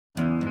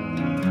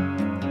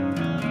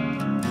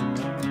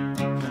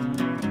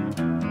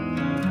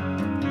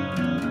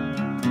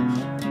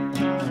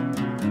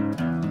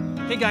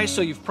Hey guys,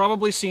 so you've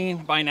probably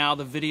seen by now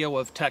the video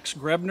of Tex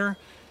Grebner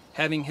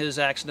having his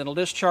accidental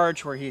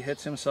discharge where he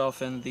hits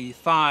himself in the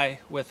thigh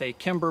with a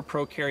Kimber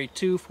Pro Carry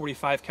 2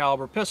 .45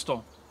 caliber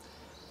pistol.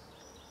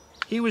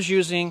 He was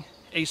using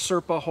a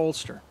SERPA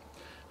holster.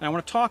 And I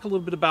want to talk a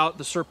little bit about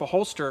the SERPA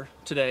holster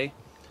today,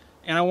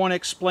 and I want to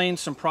explain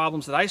some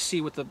problems that I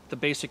see with the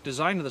basic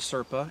design of the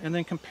SERPA, and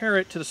then compare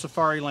it to the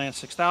Safariland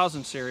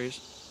 6000 series,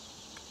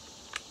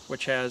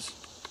 which has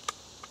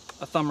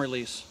a thumb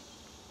release.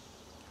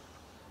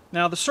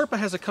 Now, the SERPA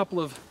has a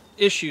couple of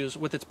issues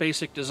with its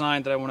basic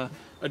design that I want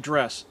to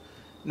address.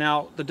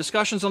 Now, the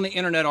discussions on the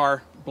internet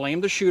are,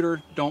 blame the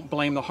shooter, don't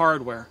blame the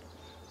hardware.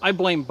 I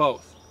blame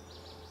both.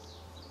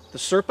 The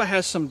SERPA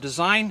has some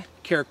design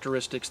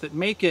characteristics that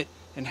make it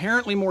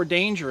inherently more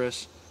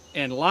dangerous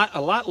and a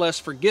lot less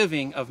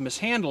forgiving of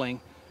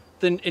mishandling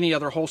than any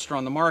other holster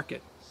on the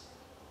market.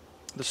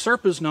 The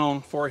SERPA is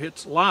known for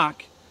its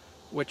lock,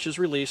 which is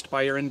released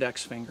by your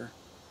index finger.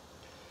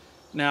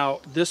 Now,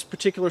 this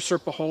particular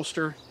SERPA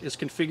holster is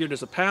configured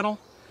as a paddle,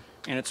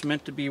 and it's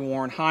meant to be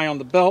worn high on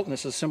the belt, and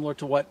this is similar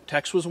to what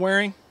Tex was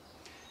wearing,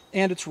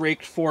 and it's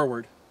raked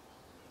forward.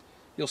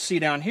 You'll see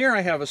down here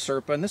I have a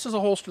SERPA, and this is a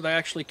holster that I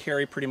actually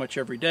carry pretty much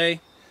every day.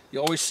 You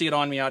always see it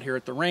on me out here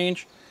at the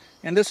range.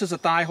 And this is a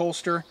thigh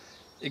holster,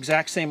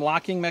 exact same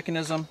locking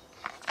mechanism,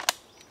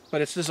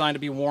 but it's designed to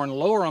be worn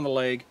lower on the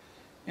leg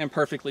and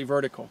perfectly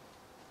vertical.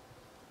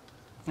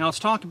 Now let's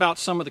talk about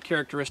some of the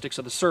characteristics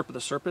of the SERPA. The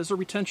SERPA is a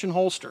retention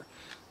holster.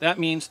 That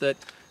means that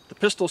the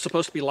pistol is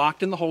supposed to be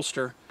locked in the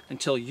holster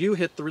until you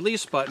hit the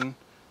release button,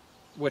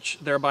 which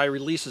thereby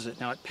releases it.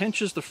 Now it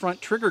pinches the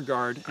front trigger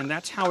guard, and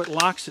that's how it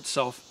locks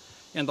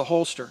itself in the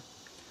holster.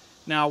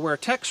 Now where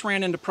Tex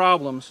ran into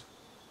problems,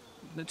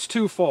 it's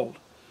twofold.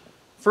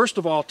 First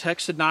of all,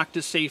 Tex had knocked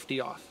his safety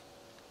off.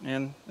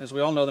 And as we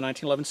all know, the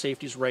 1911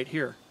 safety is right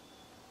here.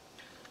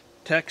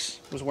 Tex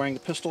was wearing the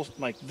pistol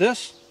like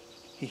this.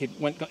 He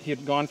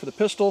had gone for the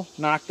pistol,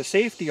 knocked the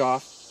safety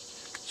off,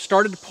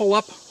 started to pull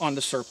up on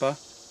the SERPA,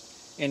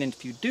 and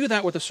if you do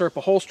that with a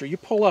SERPA holster, you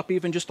pull up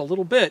even just a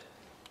little bit,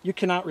 you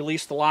cannot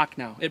release the lock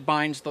now. It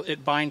binds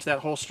that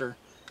holster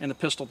and the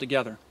pistol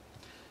together.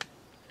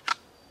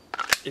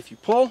 If you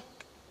pull,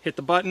 hit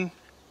the button,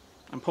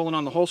 I'm pulling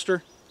on the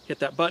holster, hit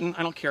that button,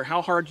 I don't care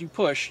how hard you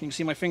push, you can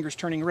see my fingers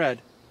turning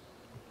red,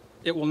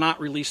 it will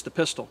not release the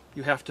pistol.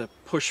 You have to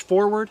push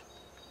forward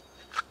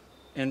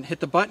and hit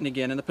the button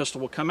again, and the pistol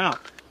will come out.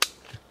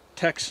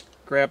 Tex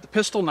grabbed the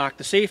pistol, knocked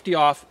the safety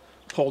off,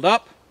 pulled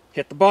up,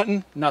 hit the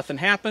button, nothing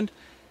happened,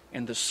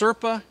 and the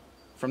SERPA,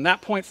 from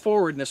that point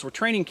forward, and this is where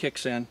training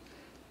kicks in,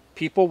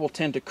 people will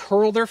tend to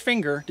curl their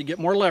finger to get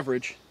more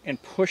leverage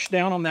and push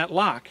down on that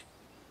lock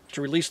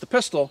to release the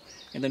pistol,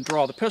 and then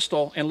draw the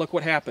pistol, and look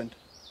what happened.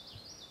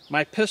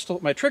 My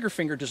trigger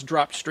finger just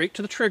dropped straight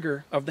to the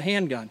trigger of the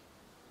handgun.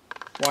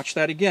 Watch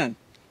that again.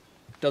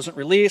 Doesn't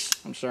release,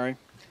 I'm sorry.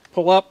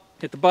 Pull up,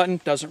 hit the button,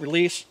 doesn't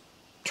release.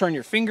 Turn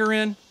your finger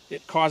in,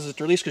 it causes it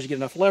to release because you get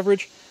enough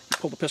leverage. You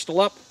pull the pistol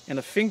up, and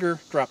the finger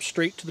drops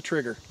straight to the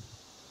trigger.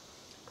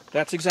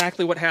 That's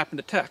exactly what happened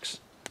to Tex.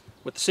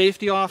 With the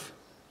safety off,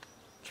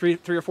 3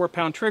 or 4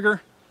 pound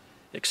trigger,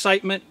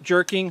 excitement,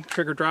 jerking,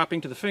 trigger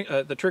dropping to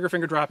the trigger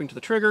finger dropping to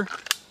the trigger,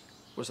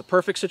 was the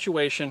perfect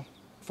situation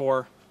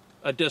for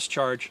a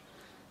discharge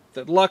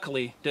that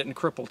luckily didn't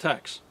cripple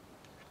Tex.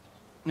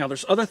 Now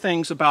there's other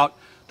things about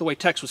the way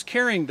Tex was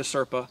carrying the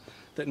SERPA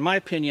that, in my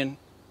opinion,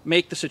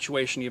 make the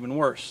situation even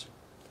worse.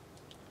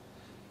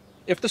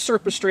 If the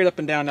SERPA is straight up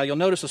and down, now you'll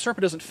notice the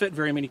SERPA doesn't fit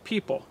very many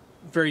people,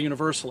 very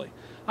universally.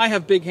 I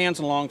have big hands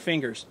and long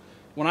fingers.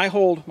 When I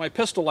hold my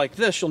pistol like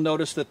this, you'll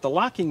notice that the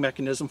locking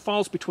mechanism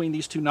falls between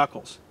these two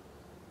knuckles.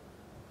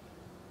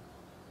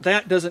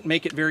 That doesn't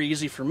make it very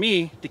easy for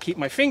me to keep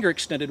my finger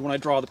extended when I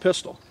draw the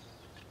pistol.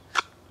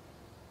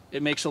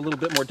 It makes it a little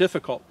bit more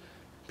difficult.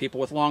 People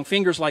with long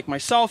fingers like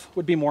myself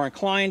would be more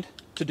inclined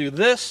to do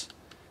this,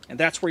 and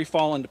that's where you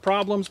fall into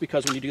problems,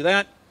 because when you do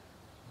that,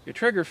 your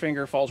trigger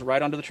finger falls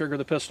right onto the trigger of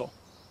the pistol.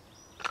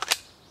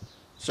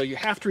 So you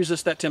have to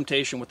resist that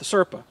temptation with the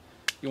SERPA.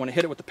 You want to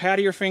hit it with the pad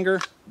of your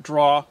finger,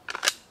 draw,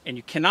 and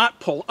you cannot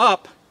pull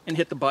up and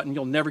hit the button.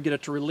 You'll never get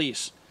it to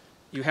release.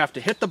 You have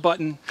to hit the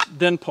button,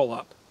 then pull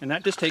up, and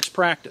that just takes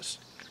practice.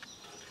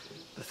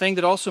 The thing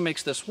that also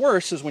makes this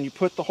worse is when you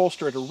put the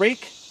holster at a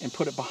rake and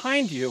put it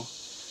behind you.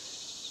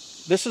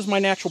 This is my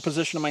natural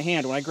position of my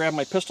hand. When I grab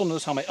my pistol,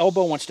 notice how my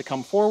elbow wants to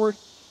come forward.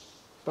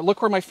 But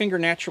look where my finger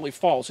naturally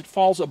falls. It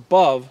falls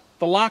above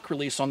the lock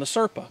release on the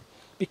SERPA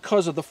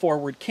because of the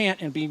forward cant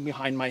and being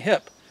behind my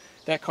hip.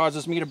 That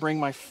causes me to bring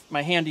my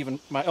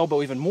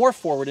elbow even more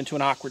forward into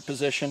an awkward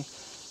position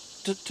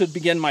to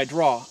begin my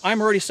draw. I'm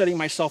already setting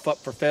myself up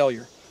for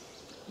failure.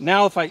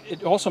 Now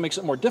it also makes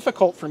it more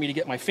difficult for me to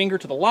get my finger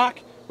to the lock,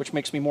 which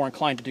makes me more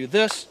inclined to do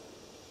this,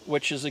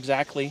 which is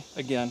exactly,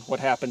 again, what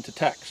happened to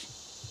Tex.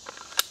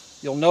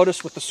 You'll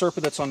notice with the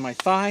SERPA that's on my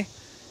thigh,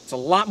 it's a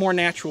lot more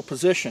natural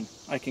position.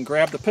 I can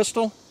grab the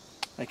pistol,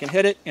 I can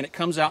hit it, and it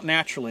comes out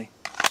naturally.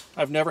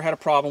 I've never had a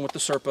problem with the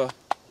SERPA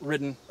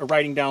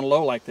riding down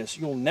low like this.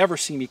 You'll never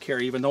see me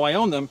carry, even though I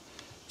own them,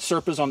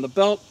 SERPAs on the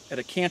belt at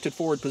a canted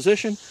forward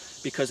position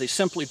because they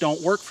simply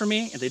don't work for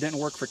me, and they didn't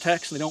work for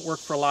Tex, and they don't work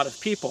for a lot of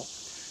people.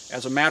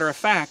 As a matter of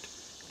fact,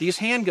 these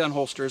handgun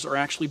holsters are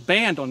actually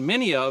banned on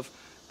many of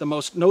the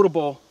most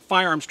notable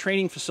firearms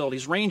training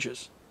facilities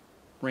ranges.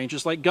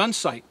 Ranges like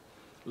Gunsight.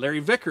 Larry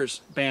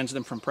Vickers bans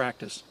them from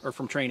practice, or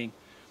from training.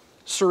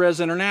 Suarez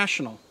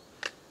International,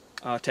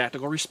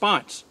 Tactical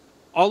Response.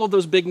 All of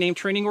those big name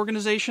training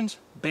organizations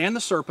ban the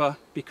SERPA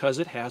because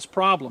it has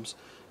problems.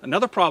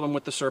 Another problem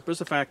with the SERPA is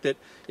the fact that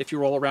if you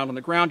roll around on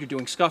the ground, you're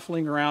doing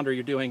scuffling around, or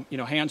you're doing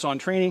hands-on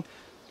training,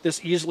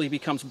 this easily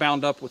becomes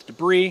bound up with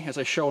debris, as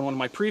I show in one of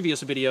my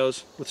previous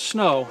videos with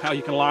snow, how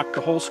you can lock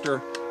the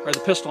holster, or the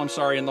pistol, I'm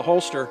sorry, in the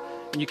holster,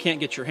 and you can't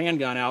get your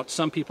handgun out.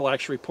 Some people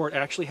actually report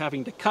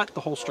having to cut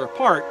the holster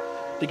apart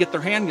to get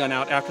their handgun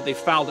out after they've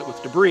fouled it with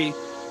debris,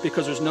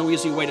 because there's no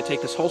easy way to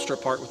take this holster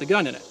apart with a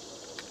gun in it.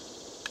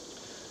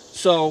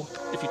 So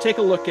if you take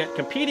a look at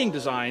competing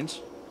designs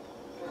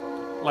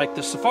like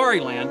the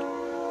Safariland,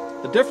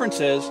 the difference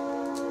is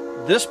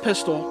this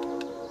pistol,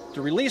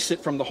 to release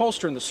it from the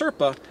holster in the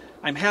SERPA,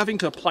 I'm having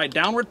to apply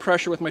downward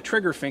pressure with my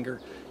trigger finger.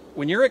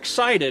 When you're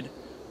excited,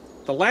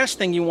 the last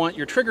thing you want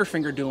your trigger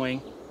finger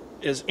doing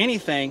is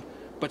anything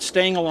but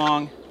staying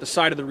along the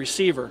side of the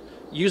receiver.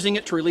 Using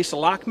it to release a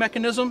lock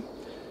mechanism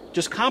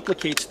just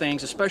complicates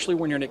things, especially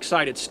when you're in an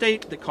excited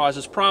state, that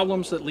causes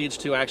problems that leads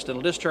to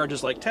accidental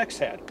discharges like Tex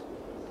had.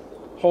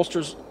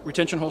 Holsters,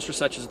 retention holsters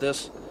such as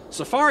this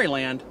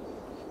Safariland,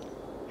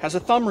 has a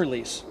thumb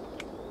release.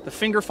 The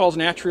finger falls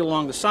naturally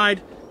along the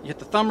side, you hit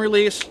the thumb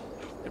release,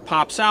 it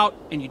pops out,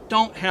 and you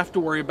don't have to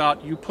worry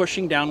about you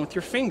pushing down with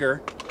your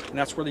finger, and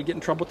that's where you get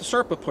in trouble with the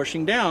SERPA,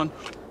 pushing down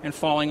and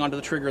falling onto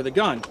the trigger of the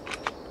gun.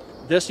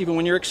 This, even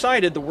when you're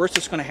excited, the worst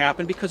that's going to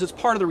happen, because it's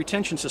part of the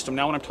retention system.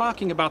 Now, when I'm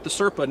talking about the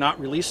SERPA not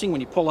releasing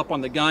when you pull up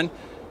on the gun,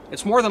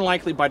 it's more than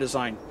likely by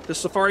design.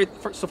 This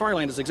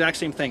Safariland is the exact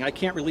same thing. I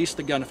can't release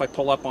the gun if I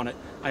pull up on it.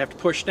 I have to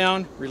push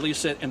down,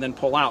 release it, and then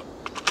pull out.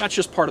 That's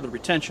just part of the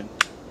retention.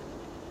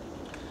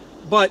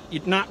 But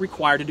you're not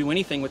required to do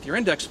anything with your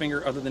index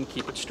finger other than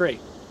keep it straight.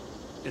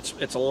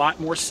 It's a lot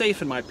more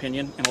safe, in my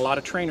opinion, and a lot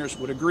of trainers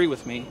would agree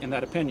with me in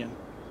that opinion.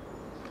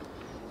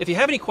 If you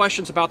have any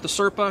questions about the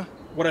SERPA,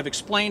 what I've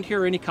explained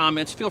here, or any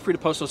comments, feel free to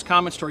post those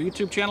comments to our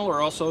YouTube channel,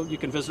 or also you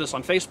can visit us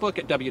on Facebook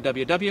at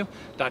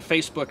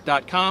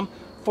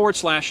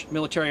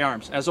www.facebook.com/military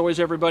arms. As always,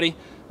 everybody,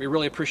 we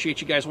really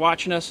appreciate you guys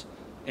watching us,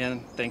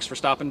 and thanks for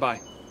stopping by.